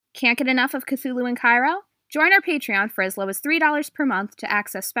Can't get enough of Cthulhu in Cairo? Join our Patreon for as low as $3 per month to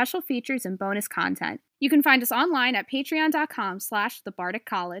access special features and bonus content. You can find us online at patreon.com/thebardic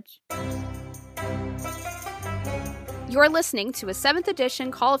college. You're listening to a 7th edition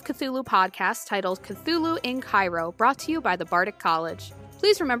Call of Cthulhu podcast titled Cthulhu in Cairo, brought to you by the Bardic College.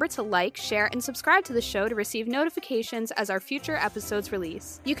 Please remember to like, share, and subscribe to the show to receive notifications as our future episodes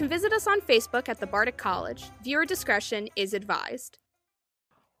release. You can visit us on Facebook at the Bardic College. Viewer discretion is advised.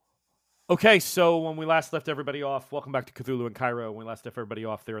 Okay, so when we last left everybody off, welcome back to Cthulhu in Cairo. When we last left everybody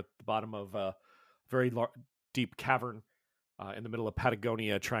off there at the bottom of a very deep cavern in the middle of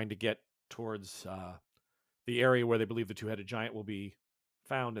Patagonia, trying to get towards the area where they believe the two-headed giant will be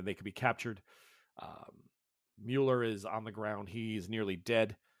found and they could be captured. Mueller is on the ground. He's nearly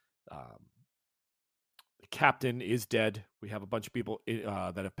dead. The captain is dead. We have a bunch of people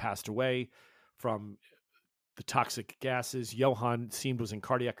that have passed away from the toxic gases. Johann was in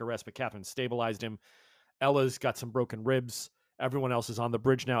cardiac arrest, but Catherine stabilized him. Ella's got some broken ribs. Everyone else is on the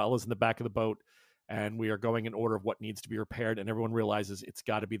bridge now. Ella's in the back of the boat, and we are going in order of what needs to be repaired, and everyone realizes it's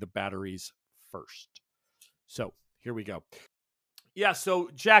got to be the batteries first. So here we go. Yeah, so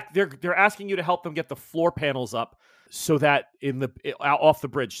Jack, they're asking you to help them get the floor panels up so that off the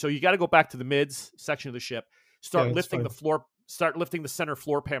bridge. So you got to go back to the mids section of the ship, start lifting the center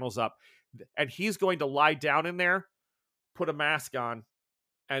floor panels up, and he's going to lie down in there, put a mask on,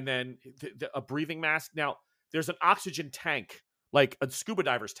 and then a breathing mask. Now, there's an oxygen tank, like a scuba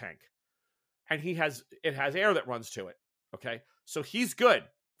diver's tank, and it has air that runs to it. Okay, so he's good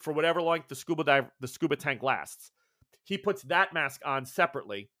for whatever length the scuba tank lasts. He puts that mask on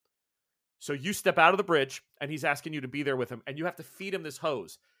separately. So you step out of the bridge, and he's asking you to be there with him, and you have to feed him this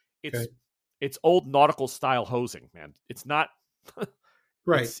hose. It's old nautical style hosing, man. It's not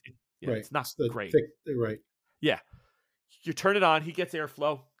right. Right. It's not great. Right. Yeah. You turn it on. He gets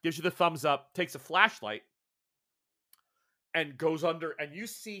airflow, gives you the thumbs up, takes a flashlight, and goes under. And you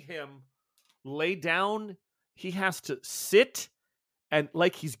see him lay down. He has to sit and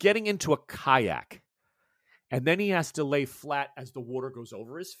like he's getting into a kayak. And then he has to lay flat as the water goes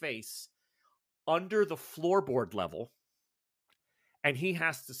over his face under the floorboard level. And he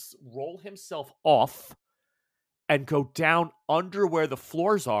has to roll himself off and go down under where the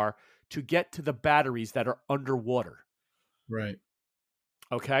floors are to get to the batteries that are underwater. Right.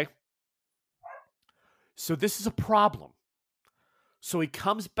 Okay? So this is a problem. So he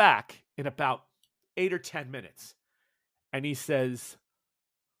comes back in about 8 or 10 minutes. And he says,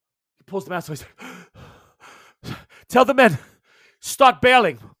 he pulls the mask off. Tell the men, start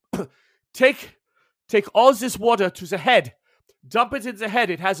bailing. Take all this water to the head. Dump it in the head.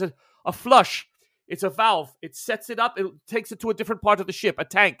 It has a flush. It's a valve. It sets it up. It takes it to a different part of the ship, a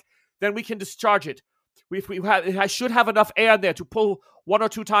tank. Then we can discharge it. It should have enough air in there to pull 1 or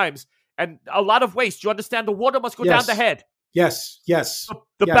 2 times. And a lot of waste. You understand? The water must go down the head. Yes.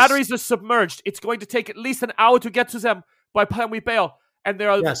 The batteries are submerged. It's going to take at least an hour to get to them by the time we bail. And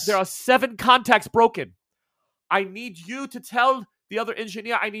there are 7 contacts broken. I need you to tell the other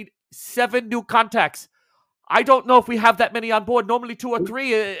engineer I need 7 new contacts. I don't know if we have that many on board. Normally 2 or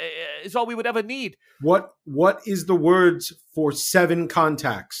 3 is all we would ever need. What is the words for 7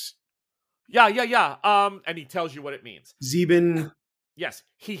 contacts? Yeah. And he tells you what it means. Sieben. Yes.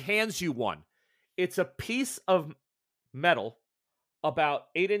 He hands you one. It's a piece of metal about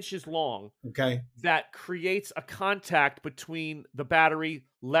 8 inches long. Okay. That creates a contact between the battery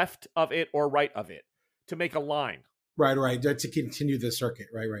left of it or right of it to make a line. Right. To continue the circuit.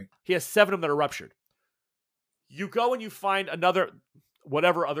 Right. He has 7 of them that are ruptured. You go and you find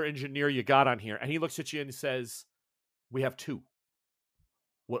whatever other engineer you got on here, and he looks at you and he says, we have 2.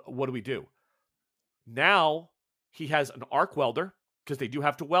 What do we do? Now he has an arc welder, because they do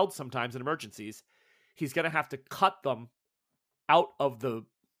have to weld sometimes in emergencies. He's going to have to cut them out of the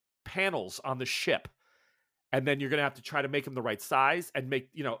panels on the ship. And then you're going to have to try to make them the right size and and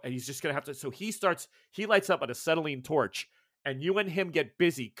he's just going to have to. So he lights up an acetylene torch, and you and him get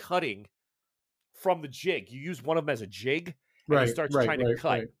busy cutting from the jig. You use one of them as a jig, and he starts trying to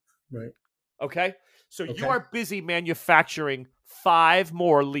cut. Right. Okay? So you are busy manufacturing 5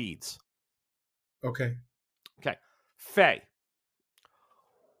 more leads. Okay. Faye,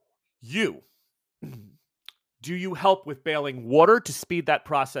 do you help with bailing water to speed that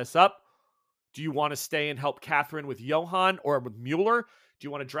process up? Do you want to stay and help Catherine with Johann or with Mueller? Do you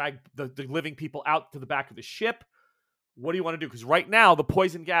want to drag the living people out to the back of the ship? What do you want to do? Because right now, the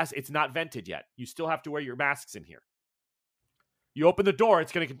poison gas, it's not vented yet. You still have to wear your masks in here. You open the door,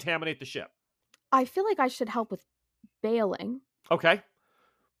 it's going to contaminate the ship. I feel like I should help with bailing. Okay.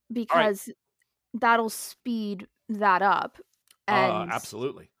 Because that'll speed that up. And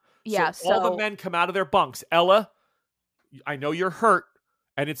absolutely. Yeah, So all the so men come out of their bunks. Ella, I know you're hurt,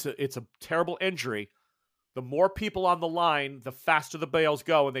 and it's a terrible injury. The more people on the line, the faster the bales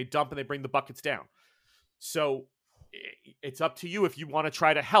go, and they dump and they bring the buckets down. So it's up to you if you want to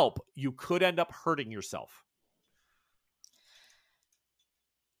try to help. You could end up hurting yourself.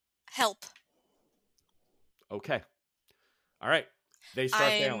 Help. Okay. All right. They start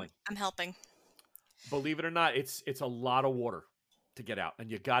bailing. I'm helping. Believe it or not, it's a lot of water to get out, and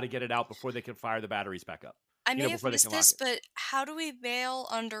you got to get it out before they can fire the batteries back up. I may have before they missed can lock this, it. but how do we bail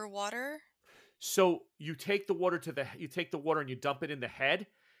underwater? So you take the water and you dump it in the head,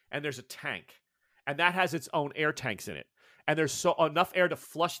 and there's a tank, and that has its own air tanks in it, and there's enough air to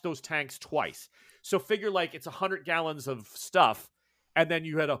flush those tanks twice. So figure like it's 100 gallons of stuff, and then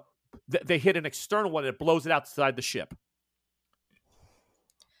you had they hit an external one and it blows it outside the ship.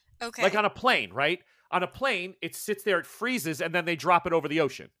 Okay. Like on a plane, right? On a plane, it sits there, it freezes, and then they drop it over the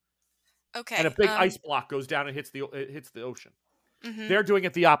ocean. Okay. And a big ice block goes down and hits the ocean. Mm-hmm. They're doing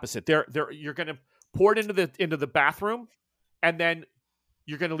it the opposite. You're going to pour it into the bathroom, and then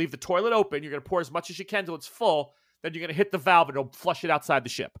you're going to leave the toilet open. You're going to pour as much as you can till it's full. Then you're going to hit the valve and it'll flush it outside the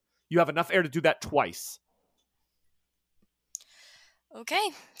ship. You have enough air to do that twice. Okay.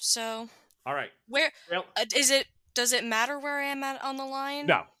 So. All right. Where does it matter where I am at on the line?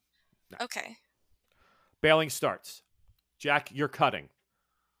 No. Okay. Bailing starts. Jack, you're cutting.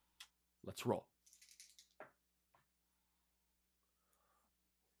 Let's roll.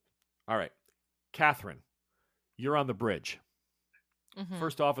 All right. Catherine, you're on the bridge. Mm-hmm.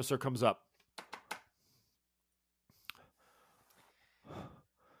 First officer comes up.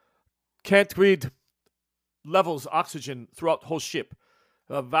 Can't read levels oxygen throughout the whole ship.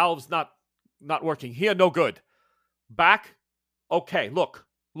 Valves not working. Here, no good. Back? Okay, look.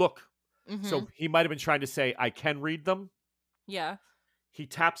 Mm-hmm. So he might have been trying to say, I can read them. Yeah. He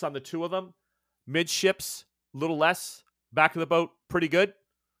taps on the two of them. Midships, little less. Back of the boat, pretty good.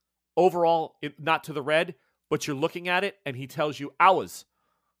 Overall, not to the red, but you're looking at it, and he tells you hours.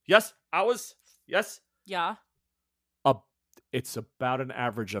 Yes, hours. Yes. Yeah. It's about an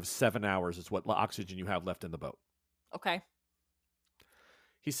average of 7 hours is what oxygen you have left in the boat. Okay.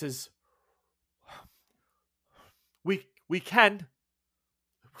 He says, we can.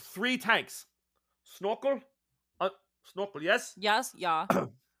 3 tanks. Snorkel? Snorkel, yes? Yes, yeah.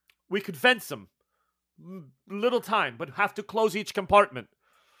 We could fence them. Little time, but have to close each compartment.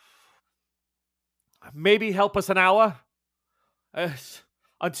 Maybe help us an hour?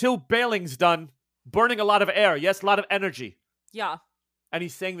 Until bailing's done. Burning a lot of air. Yes, a lot of energy. Yeah. And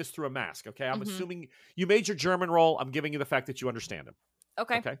he's saying this through a mask, okay? I'm Mhm. assuming you made your German roll. I'm giving you the fact that you understand him.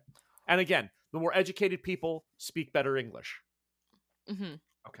 Okay. Okay? And again, the more educated people speak better English. Mm-hmm.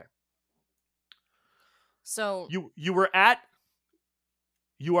 Okay. So You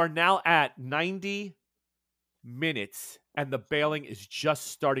are now at 90 minutes, and the bailing is just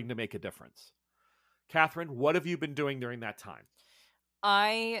starting to make a difference. Catherine, what have you been doing during that time?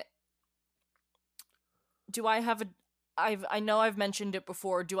 I know I've mentioned it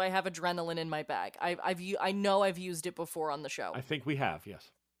before. Do I have adrenaline in my bag? I know I've used it before on the show. I think we have, yes.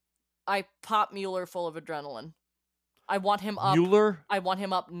 I pop Mueller full of adrenaline. I want him up. Mueller? I want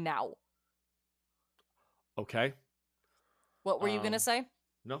him up now. Okay. What were you gonna say?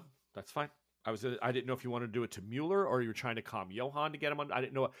 No, that's fine. I didn't know if you wanted to do it to Mueller or you were trying to calm Johan to get him on. I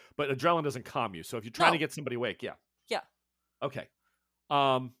didn't know, but adrenaline doesn't calm you. So if you're trying to get somebody awake, yeah. Yeah. Okay.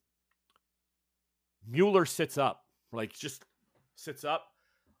 Mueller sits up, just sits up.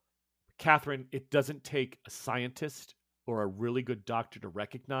 Catherine, it doesn't take a scientist or a really good doctor to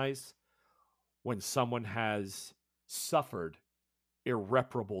recognize when someone has suffered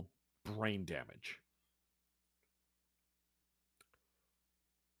irreparable brain damage.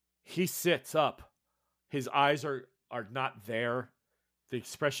 He sits up. His eyes are not there. The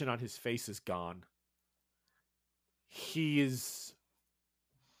expression on his face is gone. His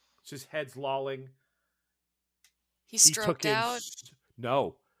head's lolling. He stroked out?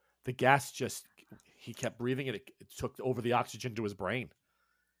 No. The gas he kept breathing and it took over the oxygen to his brain.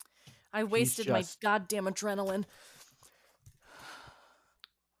 I wasted my goddamn adrenaline.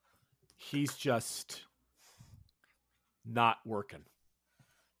 He's just not working.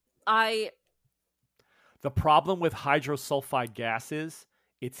 The problem with hydrosulfide gas is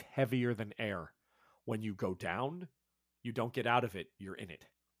it's heavier than air. When you go down, you don't get out of it, you're in it.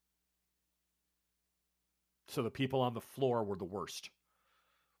 So the people on the floor were the worst.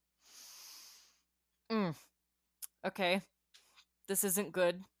 Okay. This isn't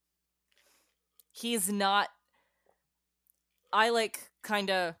good. He's not... I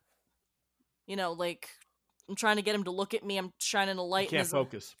kinda... I'm trying to get him to look at me. I'm shining a light. He can't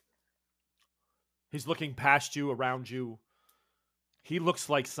focus. He's looking past you, around you. He looks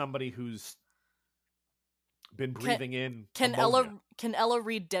like somebody who's been breathing in ammonia. Can Ella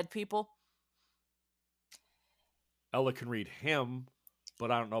read dead people? Ella can read him,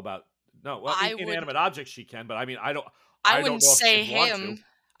 but I don't know about inanimate objects. She can, but I mean, I don't wouldn't know say if she'd want him. to.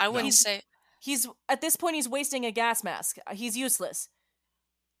 I wouldn't say. He's at this point. He's wasting a gas mask. He's useless.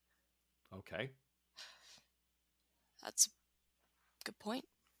 Okay, That's a good point.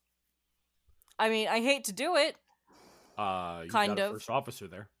 I mean, I hate to do it. you Kind got a of. first officer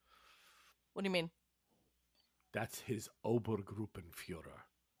there. What do you mean? That's his Obergruppenführer.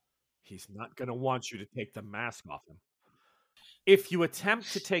 He's not going to want you to take the mask off him. If you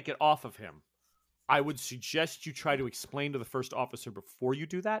attempt to take it off of him, I would suggest you try to explain to the first officer before you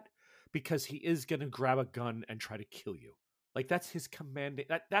do that, because he is going to grab a gun and try to kill you. Like, that's his commanding.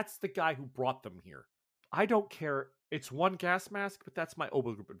 That's the guy who brought them here. I don't care. It's one gas mask, but that's my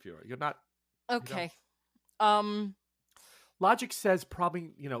Obergruppenführer. You're not. Okay. Logic says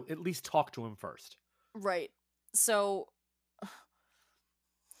probably, at least talk to him first. Right. So,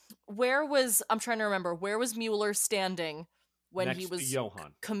 I'm trying to remember, where was Mueller standing when Next he was to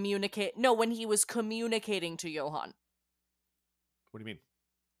Johann. when he was communicating to Johann? What do you mean?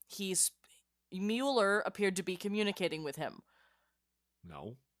 Mueller appeared to be communicating with him.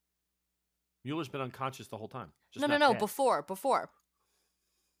 No. Mueller's been unconscious the whole time. No, dead. before. Before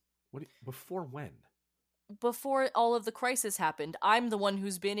when? Before all of the crisis happened. I'm the one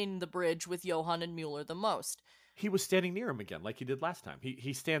who's been in the bridge with Johann and Mueller the most. He was standing near him again, like he did last time.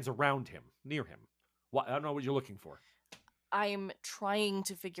 He stands around him, near him. I don't know what you're looking for. I'm trying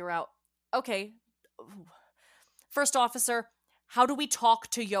to figure out... Okay. First officer, how do we talk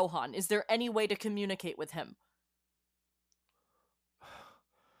to Johann? Is there any way to communicate with him?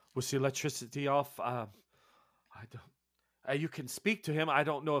 Was the electricity off? I don't... you can speak to him. I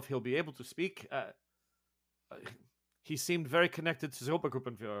don't know if he'll be able to speak. He seemed very connected to the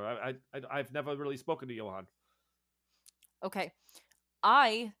Obergruppenführer. I've never really spoken to Johann. Okay.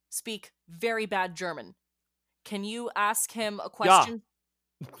 I speak very bad German. Can you ask him a question?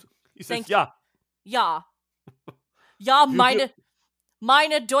 Yeah. He says, yeah. Ja. Ja,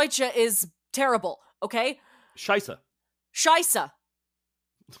 meine Deutsche is terrible, okay? Scheiße. Scheiße.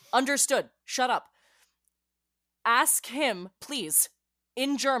 Understood. Shut up. Ask him, please,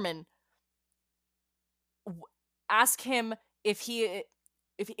 in German. Ask him if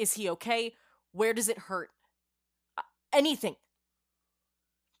is he okay? Where does it hurt? Anything.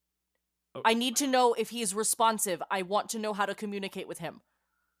 Oh. I need to know if he's responsive. I want to know how to communicate with him.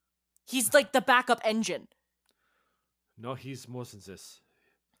 He's like the backup engine. No, he's more than this.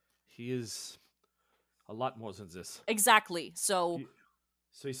 He is a lot more than this. Exactly. So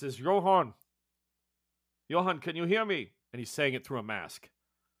he says, Johann, can you hear me? And he's saying it through a mask.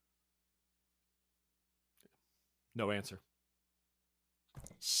 No answer.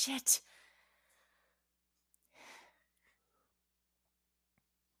 Shit.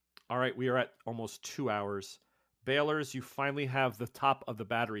 All right, we are at almost 2 hours. Bailers, you finally have the top of the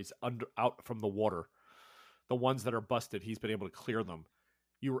batteries out from the water. The ones that are busted, he's been able to clear them.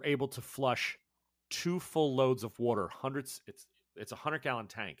 You were able to flush 2 full loads of water. It's a 100-gallon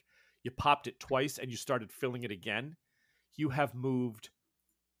tank. You popped it twice and you started filling it again. You have moved.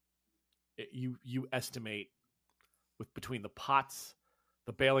 You estimate with between the pots,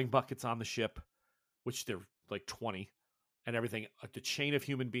 the bailing buckets on the ship, which they're like 20. And everything, the chain of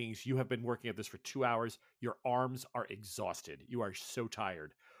human beings, you have been working at this for 2 hours. Your arms are exhausted. You are so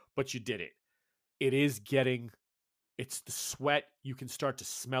tired, but you did it. It's the sweat. You can start to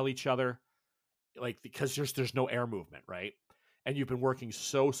smell each other, like, because there's no air movement, right? And you've been working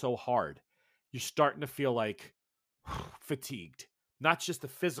so hard. You're starting to feel like fatigued. Not just the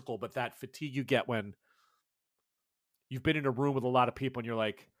physical, but that fatigue you get when you've been in a room with a lot of people and you're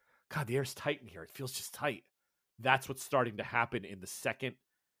like, God, the air's tight in here. It feels just tight. That's what's starting to happen in the second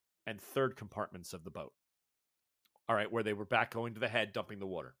and third compartments of the boat. All right, where they were back going to the head, dumping the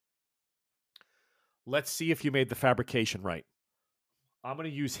water. Let's see if you made the fabrication right. I'm going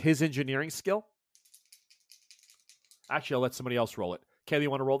to use his engineering skill. Actually, I'll let somebody else roll it. Kaylee,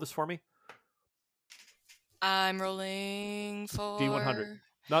 you want to roll this for me? I'm rolling for... D100.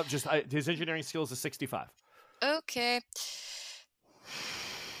 No, just his engineering skill is a 65. Okay.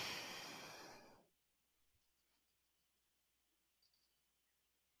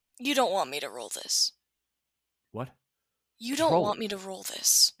 You don't want me to roll this. What? You don't want me to roll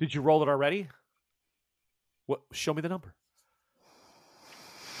this. Did you roll it already? What? Show me the number.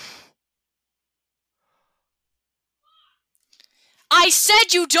 I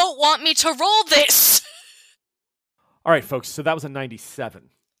said you don't want me to roll this! All right, folks, so that was a 97.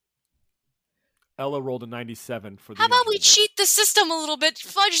 Ella rolled a 97 for the How about we injured. cheat the system a little bit,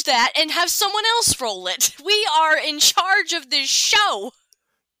 fudge that, and have someone else roll it? We are in charge of this show.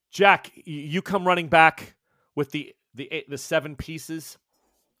 Jack, you come running back with the 7 pieces.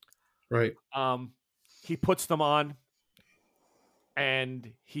 Right. He puts them on,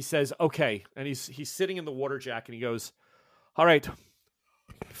 and he says, "Okay." And he's sitting in the water, Jack, and he goes, "All right,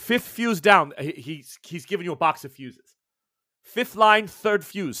 5th fuse down." He's giving you a box of fuses. 5th line, 3rd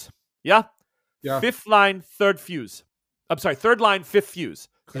fuse. Yeah? Yeah. 5th line, 3rd fuse. I'm sorry, 3rd line, 5th fuse.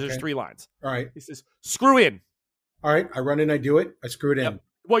 Because there's Okay. 3 lines. All right. He says, "Screw in." All right. I run in, I do it. I screw it in. Yep.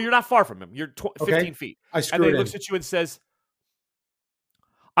 Well, you're not far from him. You're 15 Okay. feet. I And screw then it he in. looks at you and says,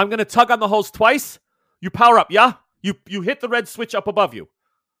 "I'm going to tug on the hose twice. You power up, yeah? You hit the red switch up above you.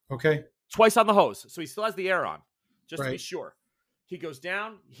 Okay. Twice on the hose." So he still has the air on, just to be Right. sure. He goes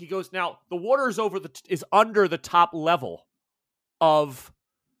down. He goes, now the water is under the top level of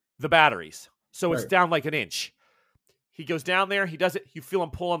the batteries. So it's Right. down like an inch. He goes down there. He does it. You feel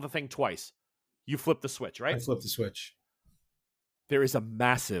him pull on the thing twice. You flip the switch, I right? flip the switch. There is a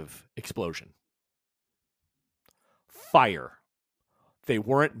massive explosion. Fire. They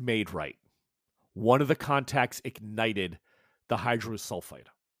weren't made right. One of the contacts ignited the hydrosulfide.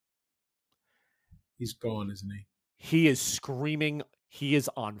 He's gone, isn't he? He is screaming. He is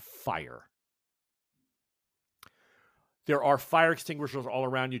on fire. There are fire extinguishers all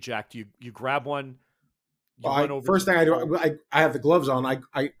around you, Jack. You grab one. You Well, run over. first thing I do, I have the gloves on.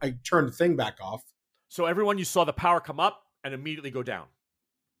 I turn the thing back off. So everyone, you saw the power come up and immediately go down.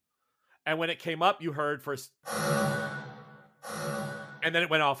 And when it came up, you heard first, and then it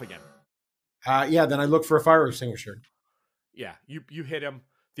went off again. Yeah. Then I look for a fire extinguisher. Yeah, you hit him.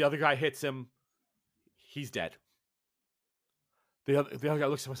 The other guy hits him. He's dead. The other guy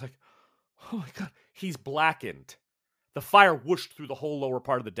looks at him and is like, "Oh my God." He's blackened. The fire whooshed through the whole lower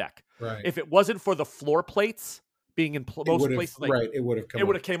part of the deck. Right. If it wasn't for the floor plates being in most places, like, right. It would have come. it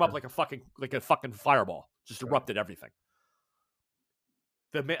would have came up like a fucking fireball, just erupted everything.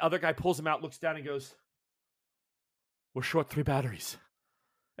 The other guy pulls him out, looks down, and goes, "We're short 3 batteries.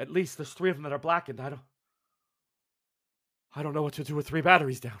 At least there's 3 of them that are blackened. I don't know what to do with 3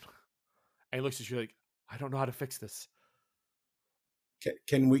 batteries down." And he looks at you like, "I don't know how to fix this."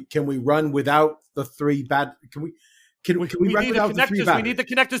 Can we run without the 3 bad? Can we run need without the 3 connectors. batteries? We need the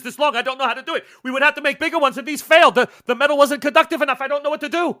connectors this long. I don't know how to do it. We would have to make bigger ones if these failed. The metal wasn't conductive enough. I don't know what to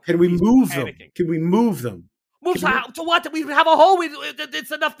do. Can we move them? panicking. Can we move them? Move to what? We have a hole.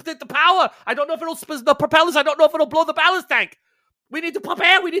 It's enough to the power. I don't know if it'll the propellers. I don't know if it'll blow the ballast tank. We need to pump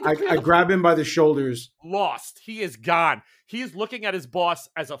air. We need to. I grab him by the shoulders. Lost. He is gone. He is looking at his boss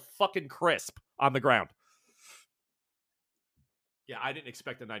as a fucking crisp on the ground. Yeah, I didn't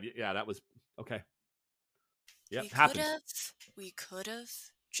expect a 90. Yeah, that was okay. Yeah, We could have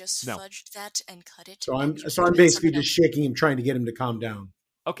just No. fudged that and cut it. So and I'm put basically something just shaking him, trying to get him to calm down.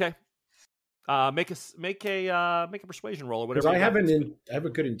 Okay. Make a persuasion roll or Because whatever. I have a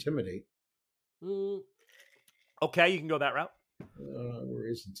good intimidate. Okay, you can go that route. Where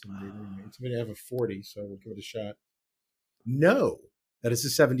is intimidate? Intimidate, I have a 40, so we'll give it a shot. No, that is a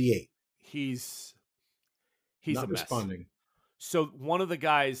 78. He's Not a mess. responding. So one of the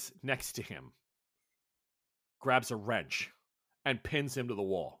guys next to him grabs a wrench and pins him to the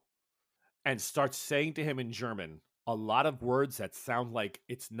wall and starts saying to him in German a lot of words that sound like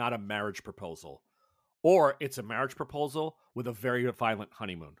it's not a marriage proposal, or it's a marriage proposal with a very violent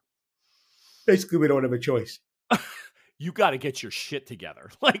honeymoon. Basically, we don't have a choice. You got to get your shit together.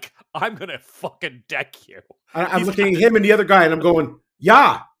 Like, I'm going to fucking deck you. I'm looking at him and the other guy, and I'm going,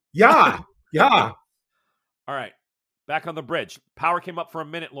 yeah. All right. Back on the bridge. Power came up for a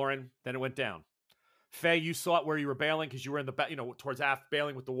minute, Lauren. Then it went down. Faye, you saw it where you were bailing because you were in the towards aft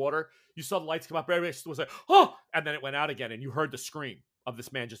bailing with the water. You saw the lights come up. Everybody was like, "Oh!" And then it went out again, and you heard the scream of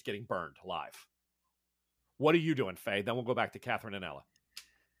this man just getting burned alive. What are you doing, Faye? Then we'll go back to Catherine and Ella.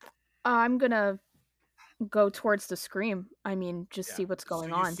 I'm gonna go towards the scream. I mean, just see what's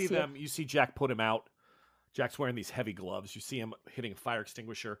going on. You see Jack put him out. Jack's wearing these heavy gloves. You see him hitting a fire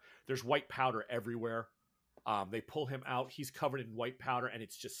extinguisher. There's white powder everywhere. They pull him out. He's covered in white powder, and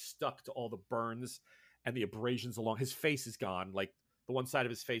it's just stuck to all the burns and the abrasions along. His face is gone. Like, the one side of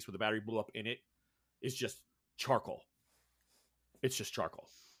his face where the battery blew up in it is just charcoal. It's just charcoal.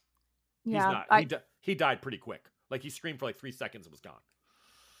 Yeah, he died pretty quick. Like, he screamed for like 3 seconds and was gone.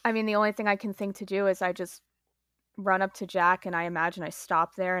 I mean, the only thing I can think to do is I just run up to Jack, and I imagine I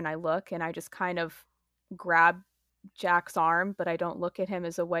stop there and I look, and I just kind of grab Jack's arm, but I don't look at him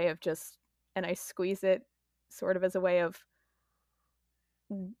as a way of and I squeeze it sort of as a way of,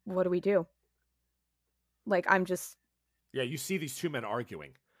 what do we do? Like, I'm just... Yeah, you see these 2 men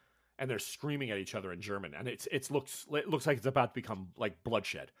arguing, and they're screaming at each other in German, and it looks like it's about to become like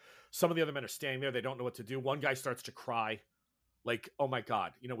bloodshed. Some of the other men are standing there; they don't know what to do. One guy starts to cry, like, "Oh my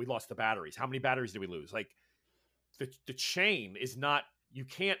god, we lost the batteries. How many batteries did we lose?" Like, the chain is not. You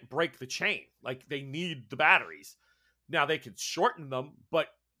can't break the chain. Like, they need the batteries. Now they can shorten them, but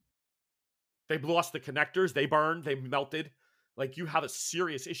they've lost the connectors. They burned. They melted. Like, you have a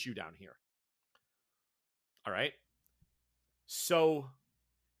serious issue down here. All right. So,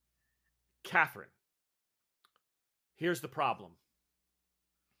 Catherine, here's the problem.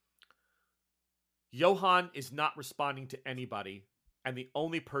 Johann is not responding to anybody, and the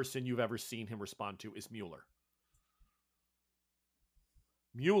only person you've ever seen him respond to is Mueller.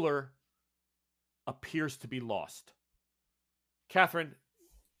 Mueller appears to be lost. Catherine,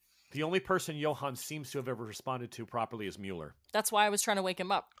 the only person Johann seems to have ever responded to properly is Mueller. That's why I was trying to wake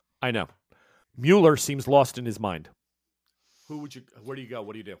him up. I know. Mueller seems lost in his mind. Where do you go?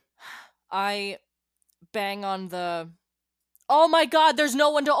 What do you do? I bang on the... Oh my god, there's no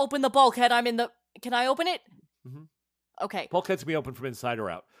one to open the bulkhead. Can I open it? Mm-hmm. Okay. Bulkheads can be open from inside or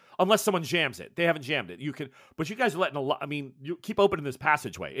out. Unless someone jams it. They haven't jammed it. But you guys are letting a lot... I mean, you keep opening this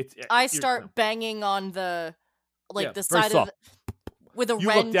passageway. I start banging on the... the side soft. with a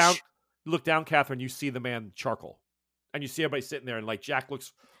wrench. Look down, Catherine, you see the man charcoal. And you see everybody sitting there, and like Jack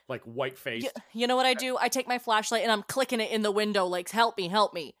looks like white-faced. You know what I do? I take my flashlight and I'm clicking it in the window, like, help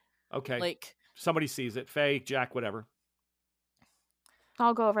me. Okay. Like, somebody sees it. Faye, Jack, whatever.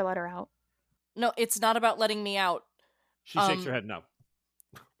 I'll go over, let her out. No, it's not about letting me out. She shakes her head no.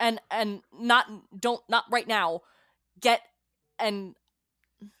 And not right now.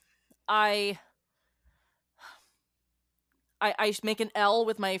 I make an L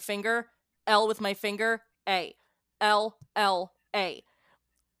with my finger, A. L, L, A.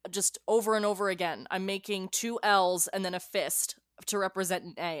 Just over and over again. I'm making 2 L's and then a fist to represent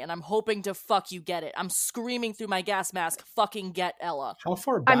an A, and I'm hoping to fuck you get it. I'm screaming through my gas mask, fucking get Ella. How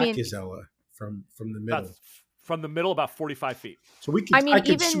far back is Ella from the middle? From the middle, about 45 feet. So we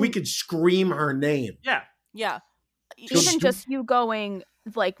could scream her name. Yeah. Yeah. Even just you going,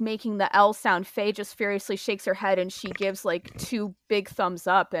 like, making the L sound, Faye just furiously shakes her head and she gives, like, 2 big thumbs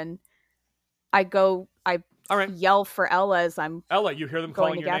up, and I yell for Ella as I'm Ella, you hear them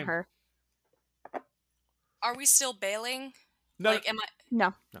going calling to your get name. her. Are we still bailing? No,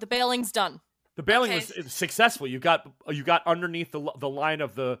 No. The bailing's done. the bailing was successful. You got underneath the line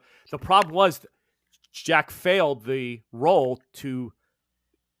of the problem was Jack failed the roll to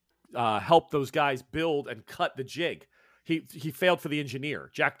help those guys build and cut the jig. He failed for the engineer.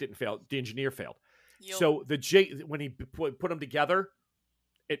 Jack didn't fail. The engineer failed. Yep. So the jig, when he put them together,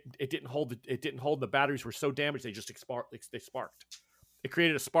 it didn't hold. It didn't hold. The batteries were so damaged they just they sparked. It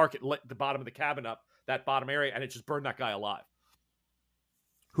created a spark. It lit the bottom of the cabin up, that bottom area, and it just burned that guy alive.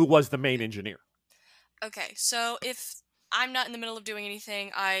 Who was the main engineer? Okay, so if I'm not in the middle of doing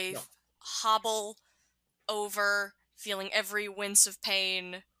anything, I hobble over, feeling every wince of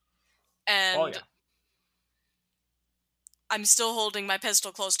pain, and I'm still holding my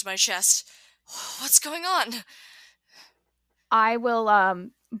pistol close to my chest. What's going on? I will,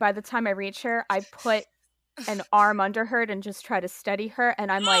 by the time I reach her, I put an arm under her and just try to steady her,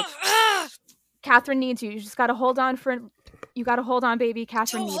 and I'm like, Catherine needs you. You just gotta hold on you gotta hold on, baby.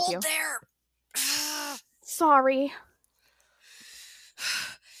 Catherine needs you. There. Sorry.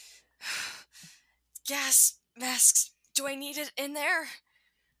 Gas masks. Do I need it in there?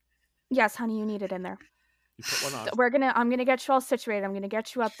 Yes, honey, you need it in there. You put one on. I'm gonna get you all situated. I'm gonna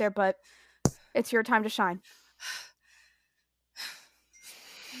get you up there, but it's your time to shine.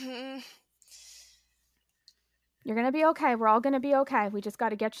 You're gonna be okay. We're all gonna be okay. We just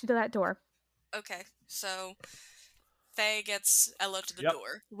gotta get you to that door. Okay, so Faye gets Ella to the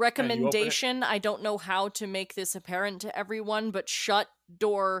door. Recommendation, I don't know how to make this apparent to everyone, but shut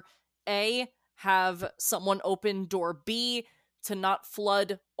door A, have someone open door B to not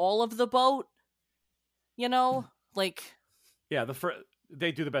flood all of the boat. You know? Like... Yeah,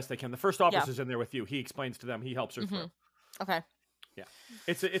 they do the best they can. The first officer's in there with you. He explains to them. He helps her through. Okay. Yeah.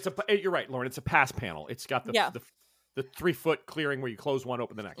 You're right, Lauren. It's a pass panel. It's got the 3-foot clearing where you close one,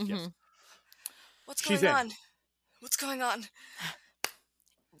 open the next. Yes. What's going on? What's going on?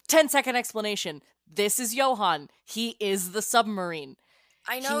 10-second explanation. This is Johann. He is the submarine.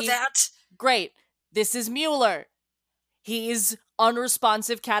 I know that. Great. This is Mueller. He's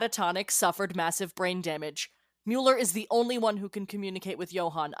unresponsive, catatonic, suffered massive brain damage. Mueller is the only one who can communicate with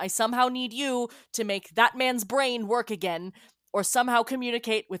Johann. I somehow need you to make that man's brain work again, or somehow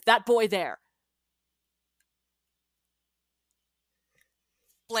communicate with that boy there.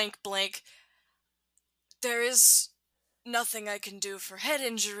 Blank. There is nothing I can do for head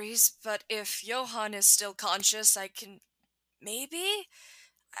injuries, but if Johann is still conscious, I can maybe?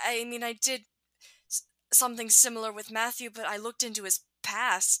 I mean, I did something similar with Matthew, but I looked into his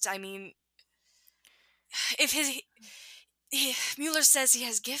past. I mean, if Mueller says he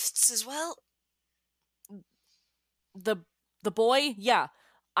has gifts as well. The boy, yeah.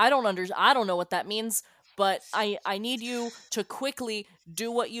 I don't know what that means, but I need you to quickly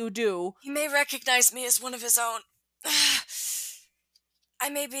do what you do. He may recognize me as one of his own. I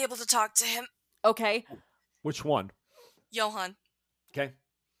may be able to talk to him. Okay. Which one? Johann. Okay.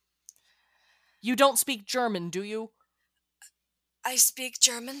 You don't speak German, do you? I speak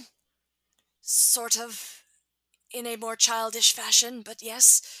German. Sort of. In a more childish fashion, but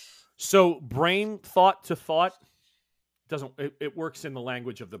yes. So brain thought to thought doesn't it works in the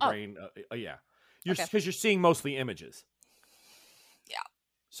language of the brain. Yeah. Because you're seeing mostly images. Yeah.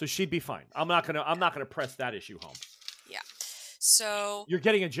 So she'd be fine. I'm not gonna press that issue home. Yeah. So you're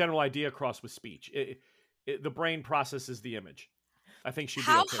getting a general idea across with speech. The brain processes the image. I think she'd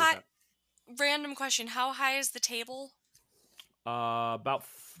be okay with that. Random question: how high is the table? About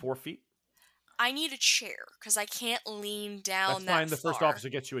 4 feet. I need a chair because I can't lean down. That's fine. The first officer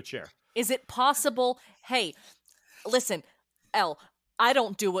gets you a chair. Is it possible? Hey, listen, Elle, I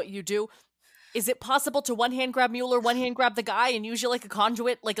don't do what you do. Is it possible to one hand grab Mueller, one hand grab the guy, and use you like a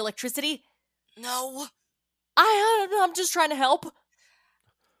conduit, like electricity? No. I don't know. I'm just trying to help.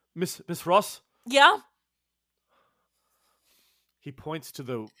 Miss Ross? Yeah? He points to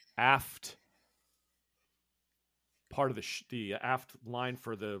the aft part of the aft line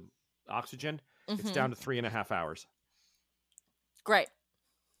for the oxygen. Mm-hmm. It's down to 3.5 hours. Great.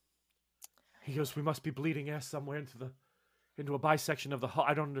 He goes, we must be bleeding air somewhere into a bisection of the hull.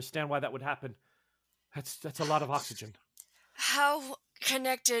 I don't understand why that would happen. That's a lot of oxygen. How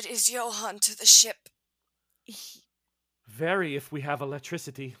connected is Johann to the ship? Very, if we have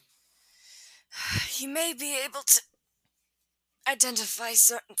electricity. He may be able to identify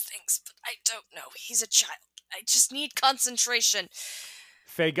certain things, but I don't know. He's a child. I just need concentration.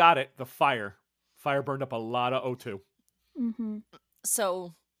 Faye got it. The fire. Fire burned up a lot of O2. Mm-hmm.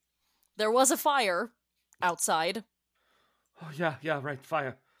 So, there was a fire outside. Oh, yeah, right.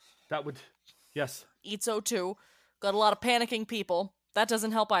 Fire. That would... Yes. Eats O2. Got a lot of panicking people. That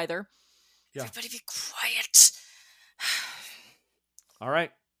doesn't help either. Yeah. Everybody be quiet. All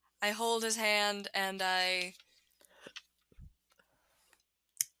right. I hold his hand and I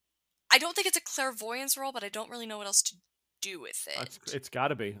don't think it's a clairvoyance roll, but I don't really know what else to do with it. It's got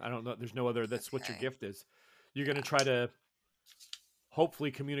to be. I don't know. There's no other. That's what your gift is. You're going to try to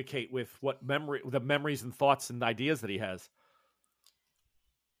hopefully communicate with the memories and thoughts and ideas that he has.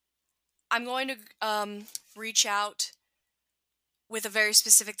 I'm going to reach out with a very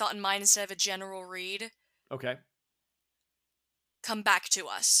specific thought in mind instead of a general read. Okay. Come back to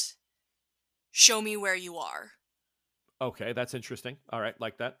us. Show me where you are. Okay, that's interesting. All right,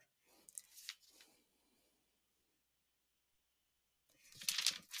 like that.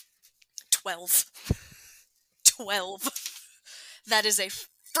 12. That is a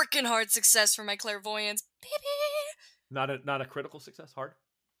freaking hard success for my clairvoyance. Baby. Not a critical success. Hard.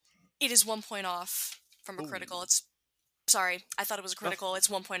 It is 1 point off from a critical. Sorry, I thought it was a critical.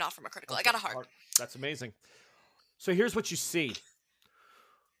 It's 1 point off from a critical. Okay, I got a hard. That's amazing. So here's what you see.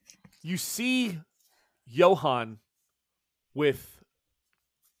 You see Johann with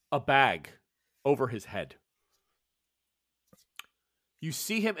a bag over his head. You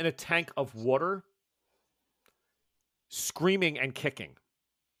see him in a tank of water, screaming and kicking.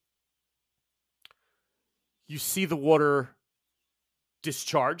 You see the water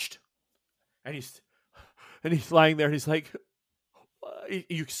discharged, and he's lying there, and he's like,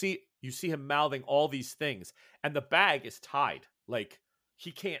 you see him mouthing all these things, and the bag is tied, like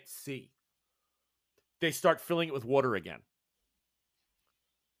he can't see. They start filling it with water again.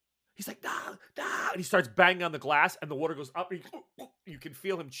 He's like, nah, and he starts banging on the glass, and the water goes up. You can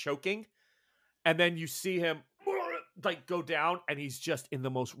feel him choking, and then you see him like go down, and he's just in the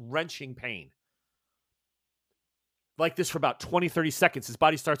most wrenching pain. Like this for about 20, 30 seconds. His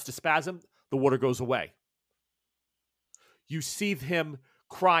body starts to spasm. The water goes away. You see him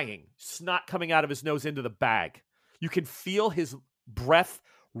crying, snot coming out of his nose into the bag. You can feel his breath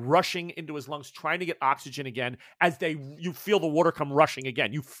rushing into his lungs, trying to get oxygen again as you feel the water come rushing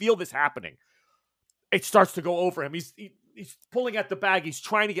again. You feel this happening. It starts to go over him. He's pulling at the bag. He's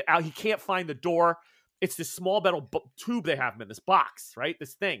trying to get out. He can't find the door. It's this small metal tube they have him in, this box, right?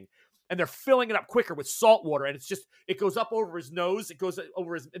 This thing. And they're filling it up quicker with salt water. And it goes up over his nose. It goes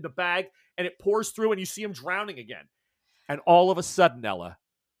over in the bag, and it pours through, and you see him drowning again. And all of a sudden, Ella,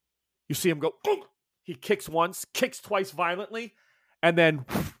 you see him go, He kicks once, kicks twice violently, and then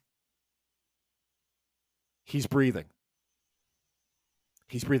he's breathing.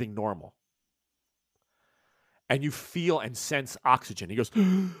 He's breathing normal. And you feel and sense oxygen. He goes,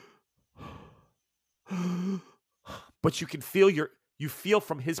 but you can feel you feel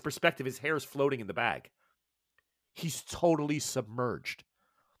from his perspective, his hair is floating in the bag. He's totally submerged.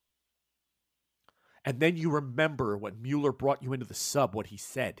 And then you remember when Mueller brought you into the sub, what he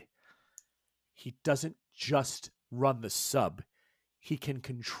said. He doesn't just run the sub. He can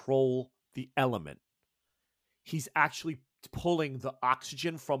control the element. He's actually pulling the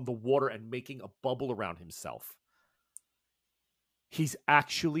oxygen from the water and making a bubble around himself. He's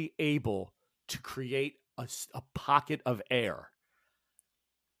actually able to create a pocket of air.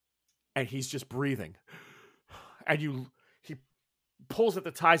 And he's just breathing. And he pulls at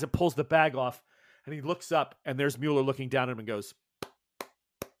the ties and pulls the bag off. And he looks up, and there's Mueller looking down at him and goes,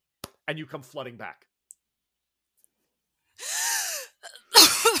 and you come flooding back.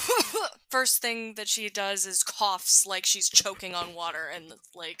 First thing that she does is coughs like she's choking on water, and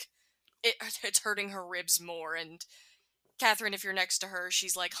like it's hurting her ribs more. And Catherine, if you're next to her,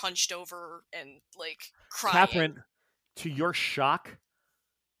 she's like hunched over and like crying. Catherine, to your shock,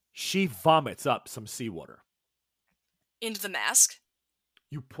 she vomits up some seawater Into the mask.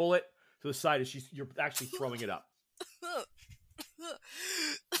 You pull it to the side as you're actually throwing it up.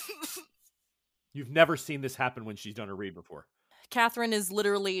 You've never seen this happen when she's done a read before. Catherine is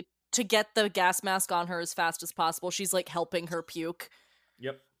literally, to get the gas mask on her as fast as possible, she's like helping her puke.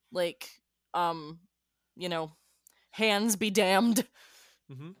 Yep. Like, hands be damned.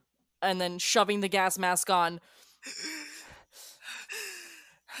 Mm-hmm. And then shoving the gas mask on.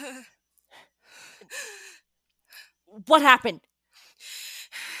 What happened?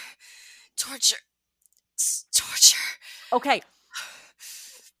 Torture. It's torture. Okay.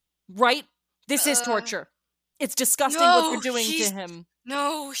 Right? This is torture. It's disgusting what you're doing to him.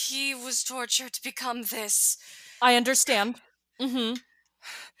 No, he was tortured to become this. I understand. Mm-hmm.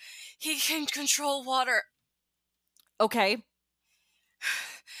 He can control water. Okay.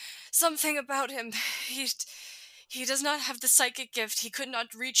 Something about him. He does not have the psychic gift. He could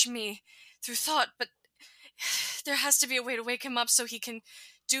not reach me through thought, but there has to be a way to wake him up so he can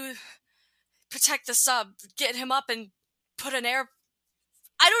protect the sub, get him up and put an air...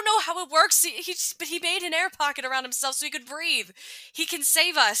 I don't know how it works, but he made an air pocket around himself so he could breathe. He can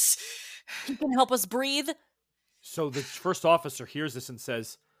save us. He can help us breathe. So the first officer hears this and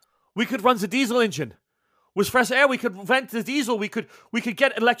says, "We could run the diesel engine. With fresh air, we could vent the diesel. We could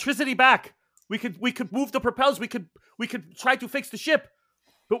get electricity back. We could move the propellers. We could try to fix the ship.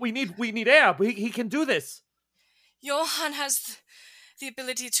 But we need air. But he can do this." Johann has the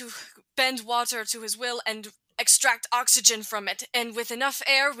ability to bend water to his will and extract oxygen from it, and with enough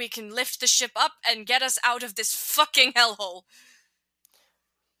air, we can lift the ship up and get us out of this fucking hellhole.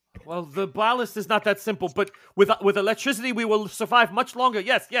 Well, the ballast is not that simple, but with electricity, we will survive much longer.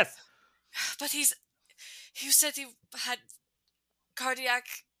 Yes. But you said he had cardiac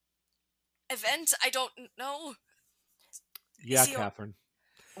event? I don't know. Yeah, Catherine.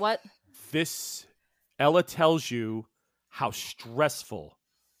 What? Ella tells you how stressful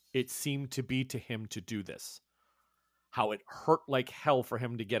it seemed to be to him to do this. How it hurt like hell for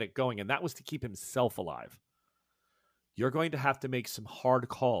him to get it going, and that was to keep himself alive. You're going to have to make some hard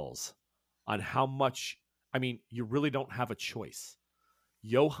calls on how much... I mean, you really don't have a choice.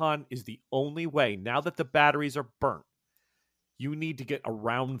 Johann is the only way, now that the batteries are burnt, you need to get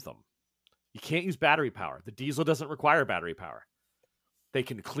around them. You can't use battery power. The diesel doesn't require battery power. They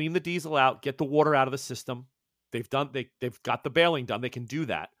can clean the diesel out, get the water out of the system. They've got the bailing done. They can do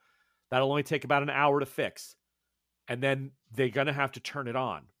that. That'll only take about an hour to fix. And then they're going to have to turn it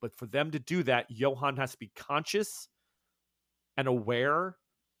on. But for them to do that, Johann has to be conscious and aware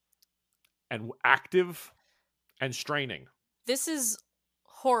and active and straining. This is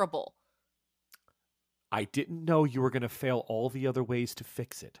horrible. I didn't know you were going to fail all the other ways to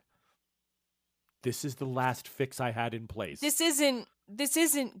fix it. This is the last fix I had in place. This isn't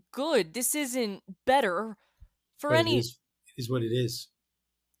good. This isn't better for but any... It is what it is.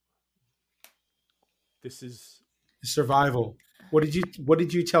 This is... survival. What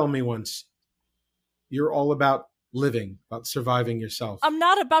did you tell me once? You're all about living, about surviving yourself. I'm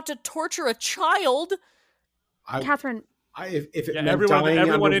not about to torture a child. Catherine. If it meant everyone dying in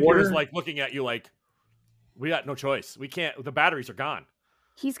here underwater, is like looking at you like, we got no choice. We can't. The batteries are gone.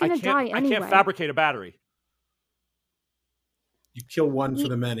 He's going to die anyway. I can't fabricate a battery. you kill one for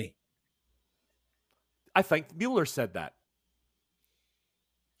the many. I think Mueller said that.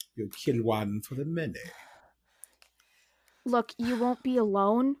 You kill one for the many. Look, you won't be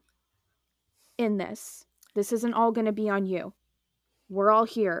alone in this. This isn't all going to be on you. We're all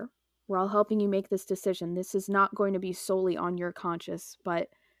here. We're all helping you make this decision. This is not going to be solely on your conscience, but...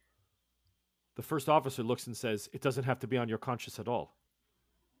 The first officer looks and says, it doesn't have to be on your conscience at all.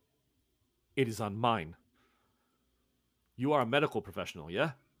 It is on mine. You are a medical professional,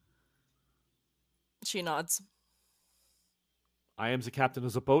 yeah? She nods. I am the captain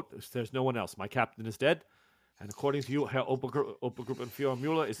of the boat. There's no one else. My captain is dead. And according to you, Herr Obergruppenführer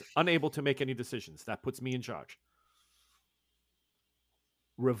Mueller is unable to make any decisions. That puts me in charge.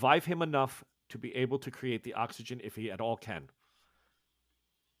 Revive him enough to be able to create the oxygen if he at all can.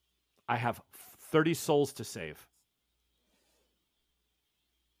 I have 30 souls to save.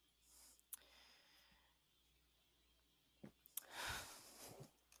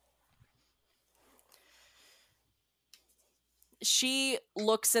 She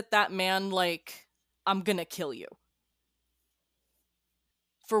looks at that man like, I'm gonna kill you.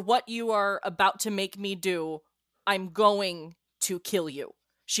 For what you are about to make me do, I'm going to kill you.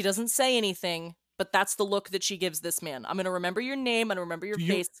 She doesn't say anything, but that's the look that she gives this man. I'm gonna remember your name, I'm gonna remember your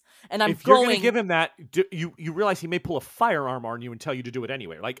face, and I'm if you're going... gonna give him that, you realize he may pull a firearm on you and tell you to do it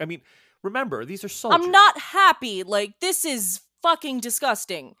anyway. Like, I mean, remember, these are soldiers. I'm not happy. Like, this is fucking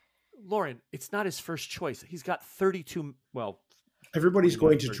disgusting. Lauren, it's not his first choice. He's got 32, well... Everybody's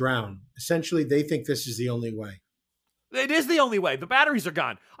going to drown. Essentially, they think this is the only way. It is the only way. The batteries are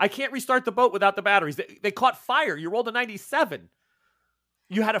gone. I can't restart the boat without the batteries. They caught fire. You rolled a 97.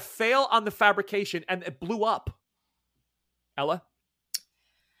 You had a fail on the fabrication, and it blew up. Ella?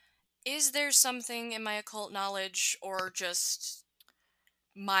 Is there something in my occult knowledge or just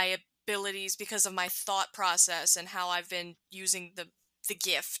my abilities because of my thought process and how I've been using the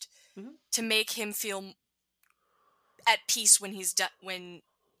gift to make him feel at peace when when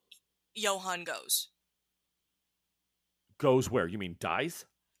Johann goes? Goes where? You mean dies?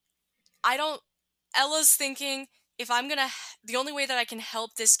 Ella's thinking, the only way that I can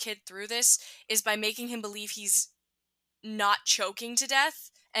help this kid through this is by making him believe he's not choking to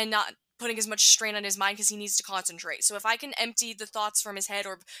death and not putting as much strain on his mind because he needs to concentrate. So if I can empty the thoughts from his head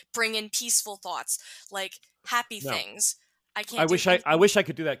or bring in peaceful thoughts, like happy things, I can't. I wish I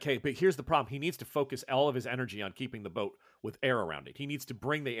could do that, Kate, but here's the problem. He needs to focus all of his energy on keeping the boat with air around it. He needs to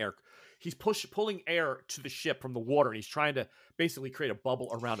bring the air. He's pulling air to the ship from the water, and he's trying to basically create a bubble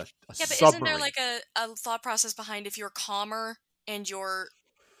around a submarine. Isn't there like a thought process behind if you're calmer and you're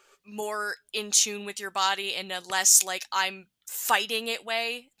more in tune with your body and a less like I'm fighting it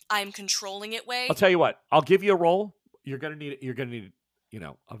way, I'm controlling it way? I'll tell you what. I'll give you a roll. You're gonna need,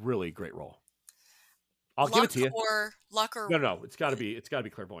 a really great roll. I'll give it to you. Luck or no. It's gotta be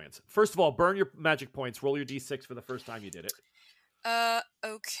clairvoyance. First of all, burn your magic points. Roll your d6 for the first time you did it.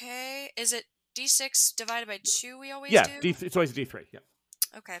 Okay. Is it d6 divided by 2 we always do? Yeah, it's always a d3, yeah.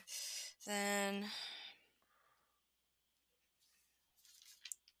 Okay. Then...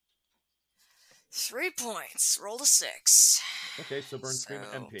 3 points. Roll a 6. Okay, so burn 3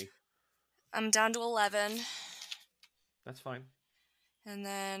 MP. I'm down to 11. That's fine. And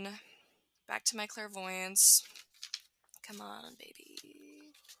then back to my clairvoyance. Come on, baby.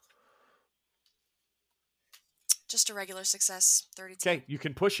 Just a regular success, 32. Okay, you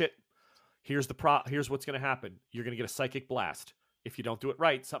can push it. Here's what's going to happen. You're going to get a psychic blast. If you don't do it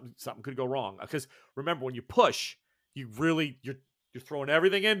right, something could go wrong. Because remember, when you push, you're throwing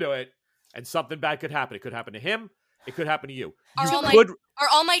everything into it, and something bad could happen. It could happen to him. It could happen to you. Are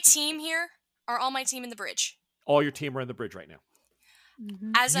all my team here? Are all my team in the bridge? All your team are in the bridge right now.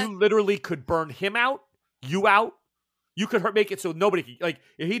 Mm-hmm. You literally could burn him out, you out. You could make it so nobody, like,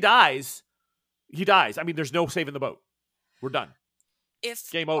 if he dies, he dies. I mean, there's no saving the boat. We're done.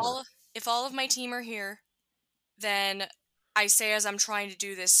 Game over. If all of my team are here, then I say as I'm trying to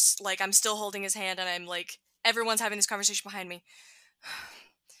do this, like, I'm still holding his hand and I'm like, everyone's having this conversation behind me.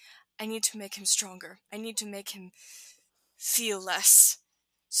 I need to make him stronger. I need to make him feel less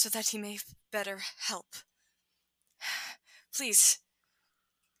so that he may better help. Please.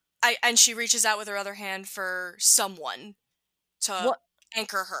 And she reaches out with her other hand for someone to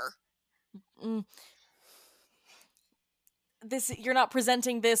anchor her. You're not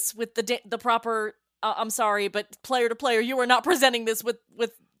presenting this with the proper. I'm sorry, but player to player, you are not presenting this with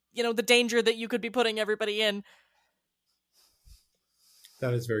the danger that you could be putting everybody in.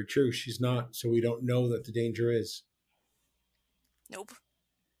 That is very true. She's not, so we don't know that the danger is. Nope.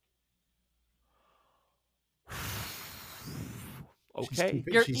 Okay.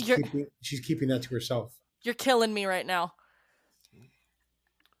 She's keeping that to herself. You're killing me right now.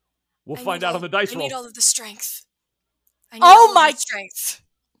 We'll find out on the dice roll. I need all of the strength. Strength.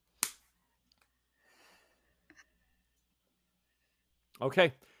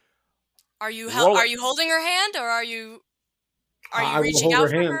 Okay. Are you Roll it. are you holding her hand, or are you I will reaching hold out her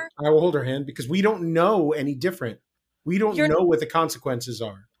for hand. her? I will hold her hand because we don't know any different. We don't You're- know what the consequences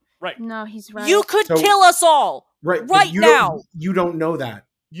are. Right. No, he's right. You could So- kill us all Right. but right now. You don't know that.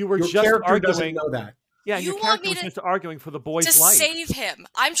 You were Your just character doesn't arguing. know that. Yeah, You your want character me was to- just arguing for the boy's To life. save him.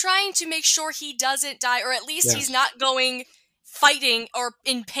 I'm trying to make sure he doesn't die, or at least Yeah. he's not going fighting or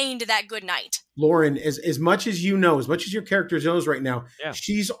in pain to that good night. Lauren, as much as you know, as much as your character knows right now, Yeah.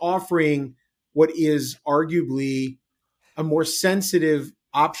 she's offering what is arguably a more sensitive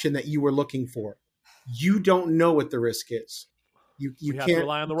option that you were looking for. You don't know what the risk is. You We have to can't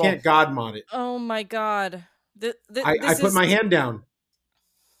rely on the you roll. can't God mod it. Oh my god. I put my hand down.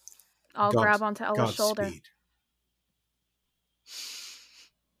 I'll God- grab onto Ella's shoulder. Godspeed.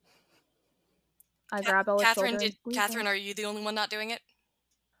 I grab Ella's Catherine, shoulder. and squeeze Catherine, her. are you the only one not doing it?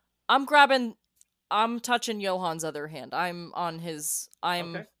 I'm touching Johan's other hand.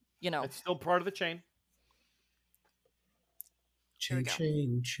 Okay. It's still part of the chain. Here we Chain, go.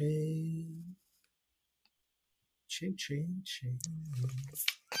 chain, chain. Chain, chain, chain.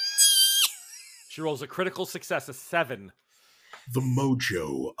 She rolls a critical success, a 7. The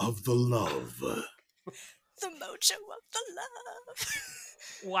mojo of the love. The mojo of the love.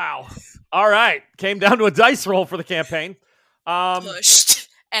 Wow. All right. Came down to a dice roll for the campaign. Pushed,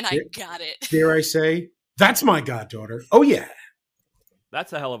 and I Here- got it. Dare I say, that's my goddaughter. Oh yeah.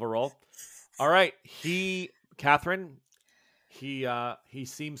 That's a hell of a roll. All right. Catherine, he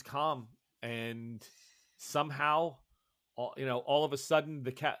seems calm, and somehow, all of a sudden,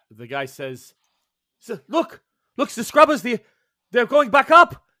 the guy says, "Look, the scrubbers, they're going back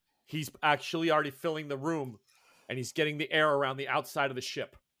up." He's actually already filling the room, and he's getting the air around the outside of the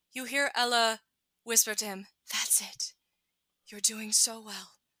ship. You hear Ella whisper to him, "That's it. You're doing so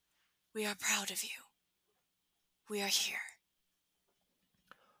well. We are proud of you. We are here."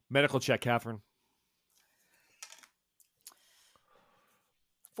 Medical check, Catherine.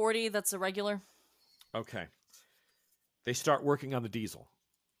 40, that's a regular. Okay. They start working on the diesel.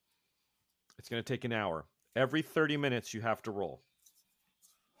 It's going to take an hour. Every 30 minutes, you have to roll.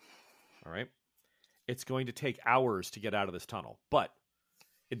 All right? It's going to take hours to get out of this tunnel. But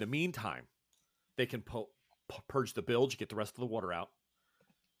in the meantime, they can purge the bilge, get the rest of the water out.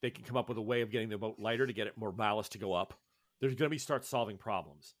 They can come up with a way of getting the boat lighter to get it more ballast to go up. They're going to start solving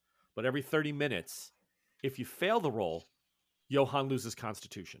problems. But every 30 minutes, if you fail the roll, Johan loses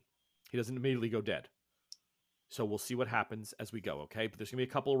constitution. He doesn't immediately go dead. So we'll see what happens as we go, okay? But there's going to be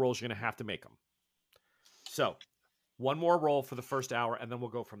a couple of rolls you're going to have to make them. So, one more roll for the first hour, and then we'll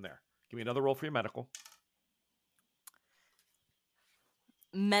go from there. Give me another roll for your medical.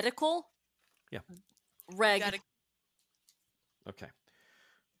 Medical? Yeah. Reg. Gotta- Okay.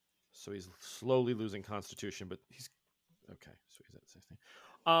 So he's slowly losing constitution, but he's... Okay, so he's at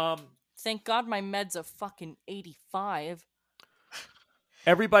 16. Thank God my med's a fucking 85.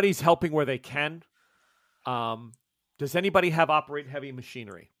 Everybody's helping where they can. Does anybody have operate heavy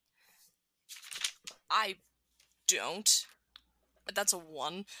machinery? I don't. But that's a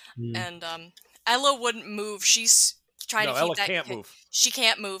 1. Hmm. And Ella wouldn't move. She's trying No, to keep Ella that. can't move. She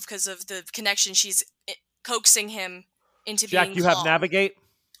can't move because of the connection. She's coaxing him into Jack, being you have calm. navigate?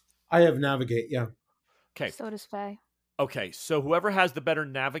 I have navigate. Yeah. Okay. So does Faye. Okay, so whoever has the better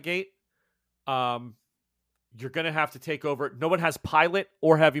navigate, you're going to have to take over. No one has pilot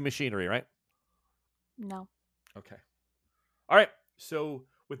or heavy machinery, right? No. Okay. All right. So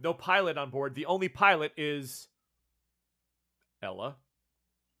with no pilot on board, the only pilot is Ella.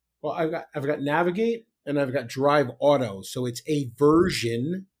 Well, I've got navigate and I've got drive auto, so it's a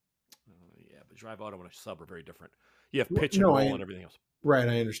version. Yeah, but drive auto and a sub are very different. You have pitch No, and roll and everything else. Right,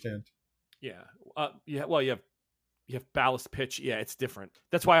 I understand. Yeah. Well, you have ballast pitch. Yeah, it's different.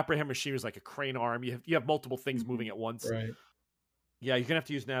 That's why operating machinery is like a crane arm. You have multiple things moving at once. Right. Yeah, you're gonna have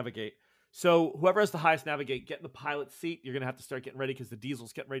to use navigate. So whoever has the highest navigate, get in the pilot seat. You're gonna have to start getting ready because the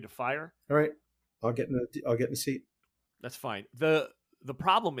diesel's getting ready to fire. All right. I'll get in the seat. That's fine. The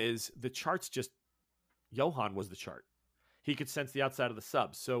problem is the charts just Johan was the chart. He could sense the outside of the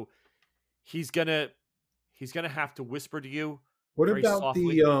sub. So he's gonna have to whisper to you. What very about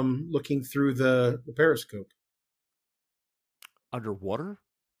softly. the looking through the periscope? Underwater?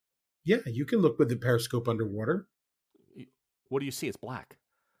 Yeah, you can look with the periscope underwater. What do you see? It's black.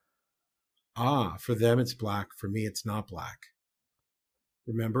 Ah, for them it's black. For me, it's not black.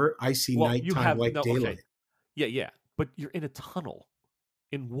 Remember, I see Well, you nighttime have like no- daylight. okay. Yeah. But you're in a tunnel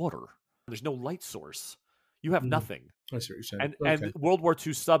in water. There's no light source. You have Mhm. nothing. I see what you're saying. And Okay. and World War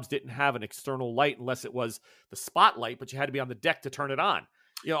II subs didn't have an external light unless it was the spotlight, but you had to be on the deck to turn it on.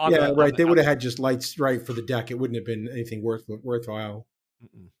 You know, on yeah, the- right. on They the- would have had just lights right for the deck. It wouldn't have been anything worthwhile.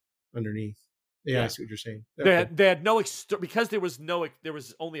 Mm-mm. underneath. Yeah, Yeah. I see what you're saying. They had no because there was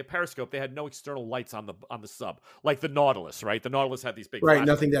only a periscope. They had no external lights on the sub, like the Nautilus, right? The Nautilus had these big right, flashlights.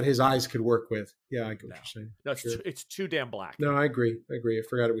 nothing that his eyes could work with. Yeah, I get what you're saying. No, Sure. it's too damn black. No, I agree. I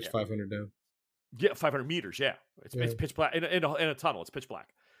forgot it was 500 down. Yeah, 500 meters. Yeah, it's pitch black in a tunnel. It's pitch black.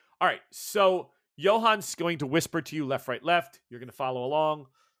 All right, so Johann's going to whisper to you left, right, left. You're going to follow along.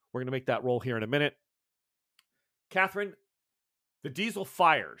 We're going to make that roll here in a minute. Catherine, the diesel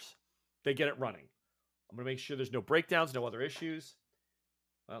fires. They get it running. I'm going to make sure there's no breakdowns, no other issues.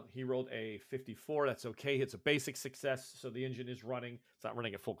 Well, he rolled a 54. That's okay. It's a basic success, so the engine is running. It's not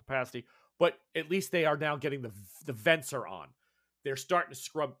running at full capacity, but at least they are now getting the vents are on. They're starting to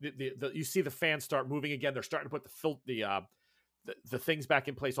scrub. You see the fans start moving again. They're starting to put the things back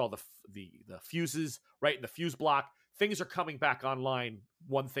in place. All the fuses right in the fuse block. Things are coming back online,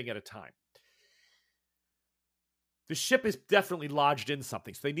 one thing at a time. The ship is definitely lodged in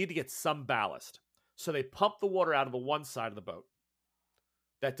something, so they need to get some ballast. So they pump the water out of the one side of the boat.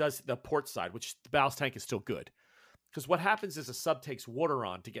 That does the port side, which the ballast tank is still good. Because what happens is a sub takes water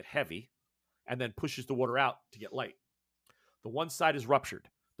on to get heavy and then pushes the water out to get light. The one side is ruptured,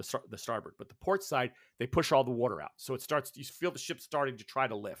 the starboard, but the port side, they push all the water out. So you feel the ship starting to try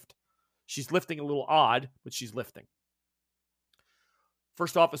to lift. She's lifting a little odd, but she's lifting.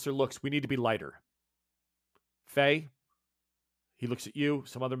 First officer looks, we need to be lighter. Faye, he looks at you,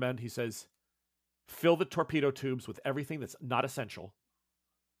 some other men, he says, fill the torpedo tubes with everything that's not essential,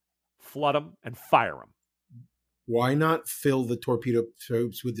 flood them, and fire them. Why not fill the torpedo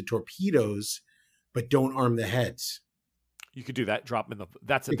tubes with the torpedoes, but don't arm the heads? You could do that. Drop them in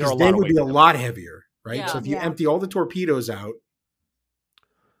the. Because they would be a lot heavier, right? Yeah. So if you empty all the torpedoes out,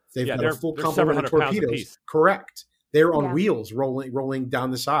 they've got a full complement of torpedoes. Correct. They're on wheels, rolling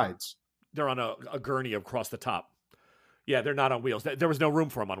down the sides. They're on a gurney across the top. Yeah, they're not on wheels. There was no room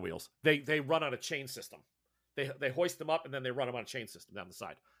for them on wheels. They run on a chain system. They hoist them up and then they run them on a chain system down the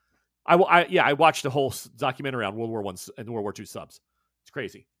side. I watched a whole documentary on World War I and World War II subs. It's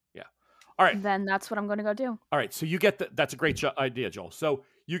crazy. Yeah. All right. Then that's what I'm going to go do. All right. So you get that's a great idea, Joel. So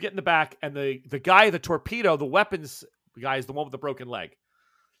you get in the back, and the guy, the torpedo, the weapons guy is the one with the broken leg.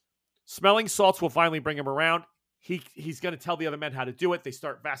 Smelling salts will finally bring him around. He's going to tell the other men how to do it. They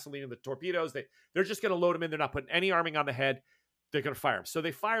start vaselining the torpedoes. They're just going to load them in. They're not putting any arming on the head. They're going to fire them. So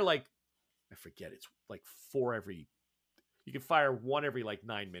they fire I forget, it's like 4 every. You can fire 1 every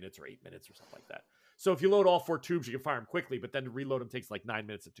 9 minutes or 8 minutes or something like that. So if you load all 4 tubes, you can fire them quickly, but then to reload them takes 9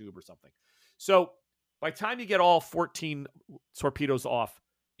 minutes a tube or something. So by the time you get all 14 torpedoes off,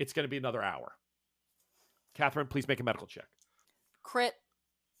 it's going to be another hour. Catherine, please make a medical check. Crit.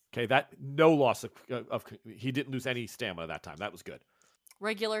 Okay, that no loss of he didn't lose any stamina that time. That was good.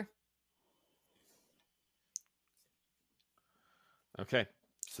 Regular. Okay,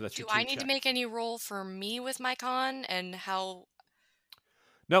 so that's Do your I team need check. to make any roll for me with my con and how?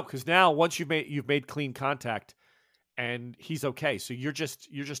 No, because now once you've made clean contact, and he's okay. So you're just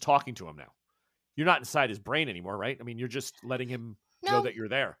talking to him now. You're not inside his brain anymore, right? I mean, you're just letting him know that you're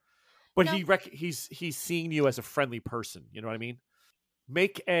there. But No. he's seeing you as a friendly person. You know what I mean?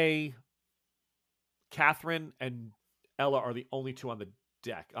 Make a. Catherine and Ella are the only 2 on the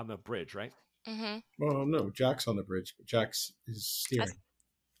deck, on the bridge, right? Mm-hmm. Well, no, Jack's on the bridge, but Jack's is steering.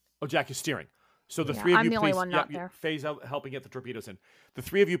 Oh, Jack is steering. So the 3 of I'm you, the please. only one not there. Faye's out helping get the torpedoes in. The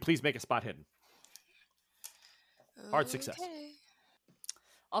 3 of you, please make a spot hidden. Hard success. Okay.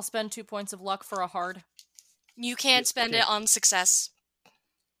 I'll spend 2 points of luck for a hard. You can't spend it on success.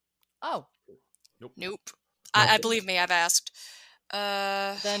 Oh. Nope. I believe me, I've asked.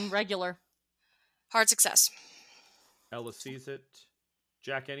 Then regular. Hard success. Ella sees it.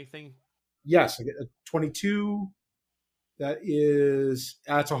 Jack, anything? Yes, I get a 22.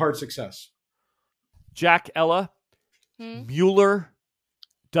 That's a hard success. Jack, Ella, Hmm? Mueller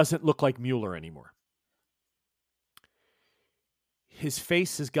doesn't look like Mueller anymore. His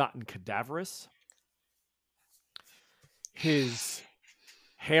face has gotten cadaverous. His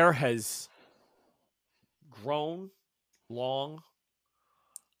hair has grown long.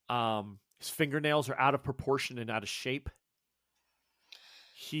 His fingernails are out of proportion and out of shape.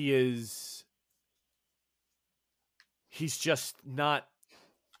 He's just not.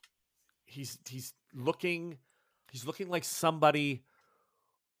 He's looking like somebody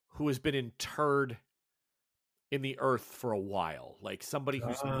who has been interred in the earth for a while, like somebody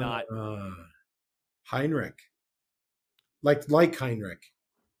who's not Heinrich, like Heinrich.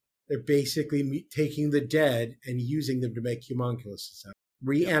 They're basically taking the dead and using them to make homunculuses,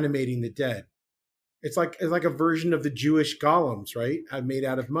 reanimating the dead. It's like a version of the Jewish golems, right? Made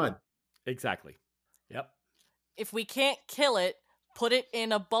out of mud. exactly. Yep. If we can't kill it, put it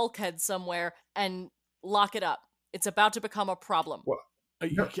in a bulkhead somewhere, and lock it up. It's about to become a problem. Well,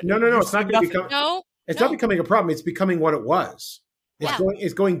 No, no. It's not going to become. No. It's not becoming a problem. It's becoming what it was.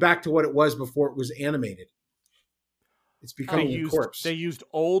 It's going back to what it was before it was animated. It's becoming a corpse. They used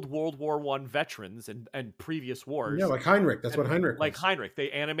old World War I veterans and previous wars. Yeah, like Heinrich. That's what Heinrich was. Like Heinrich. They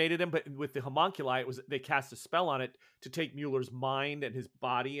animated him, but with the homunculi, they cast a spell on it to take Mueller's mind and his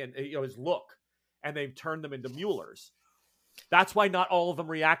body and his look, and they've turned them into Muellers. That's why not all of them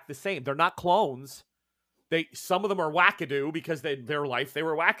react the same. They're not clones. Some of them are wackadoo because in their life they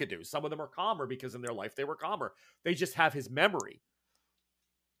were wackadoo. Some of them are calmer because in their life they were calmer. They just have his memory.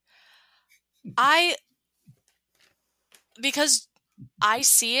 Because I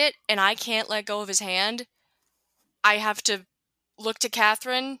see it and I can't let go of his hand, I have to look to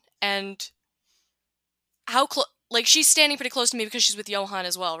Catherine and she's standing pretty close to me because she's with Johann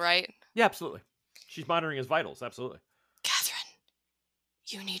as well, right? Yeah, absolutely. She's monitoring his vitals, absolutely. Catherine,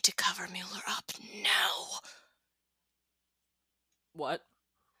 you need to cover Mueller up now. What?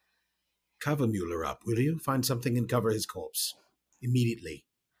 Cover Mueller up, will you? Find something and cover his corpse immediately.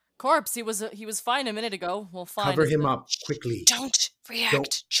 Corpse. He was fine a minute ago. Well, fine. Cover him up quickly. Don't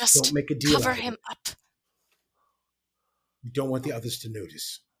react. Just don't make a deal cover out of him it. up. We don't want the others to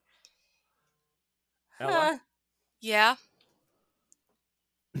notice. Ella? Yeah.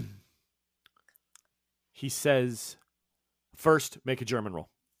 He says, first, make a German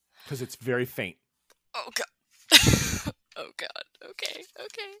roll. Because it's very faint. Oh, God. Oh, God. Okay.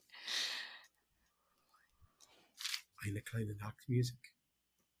 Eine kleine Nachtmusik.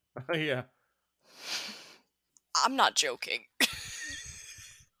 Yeah. I'm not joking.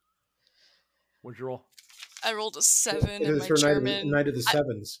 What'd you roll? I rolled a 7 in my for German. Night of the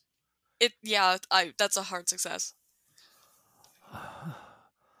Sevens. That's a hard success.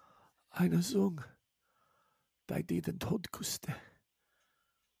 Eine Song. Die den Tod küsste.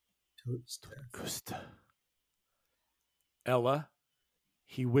 Küsste. Ella,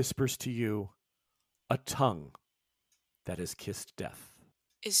 he whispers to you, a tongue that has kissed death.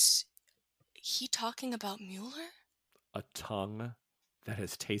 Is he talking about Mueller? A tongue that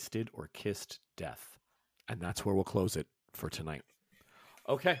has tasted or kissed death. And that's where we'll close it for tonight.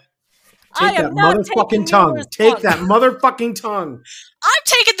 Okay. Take that motherfucking tongue. Take that motherfucking tongue. I'm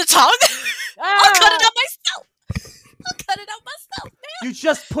taking the tongue. I'll cut it out myself. Man. You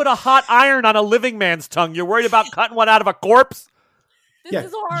just put a hot iron on a living man's tongue. You're worried about cutting one out of a corpse? This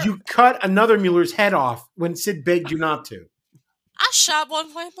is hard. You cut another Mueller's head off when Sid begged you not to. I shot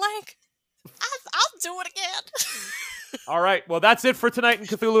one point blank. I'll do it again. All right. Well, that's it for tonight in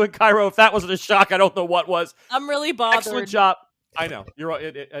Cthulhu in Cairo. If that wasn't a shock, I don't know what was. I'm really bothered. Excellent job. I know. You're right.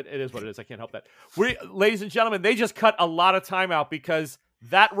 It is what it is. I can't help that. Ladies and gentlemen, they just cut a lot of time out because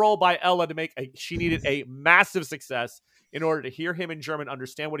that roll by Ella she needed a massive success in order to hear him in German,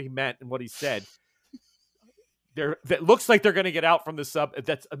 understand what he meant and what he said. That looks like they're going to get out from the sub.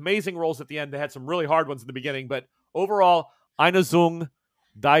 That's amazing rolls at the end. They had some really hard ones in the beginning, but overall, eine Zung,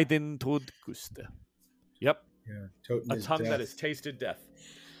 die den Tod küsste. Yep. Yeah, a tongue that has tasted death.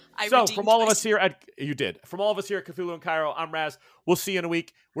 From from all of us here at Cthulhu in Cairo, I'm Raz. We'll see you in a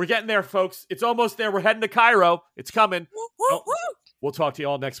week. We're getting there, folks. It's almost there. We're heading to Cairo. It's coming. We'll talk to you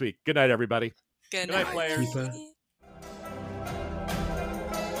all next week. Good night, everybody. Good night, players.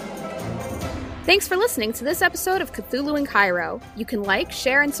 Thanks for listening to this episode of Cthulhu in Cairo. You can like,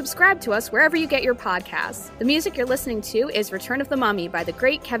 share, and subscribe to us wherever you get your podcasts. The music you're listening to is Return of the Mummy by the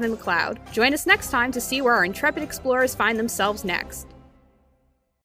great Kevin MacLeod. Join us next time to see where our intrepid explorers find themselves next.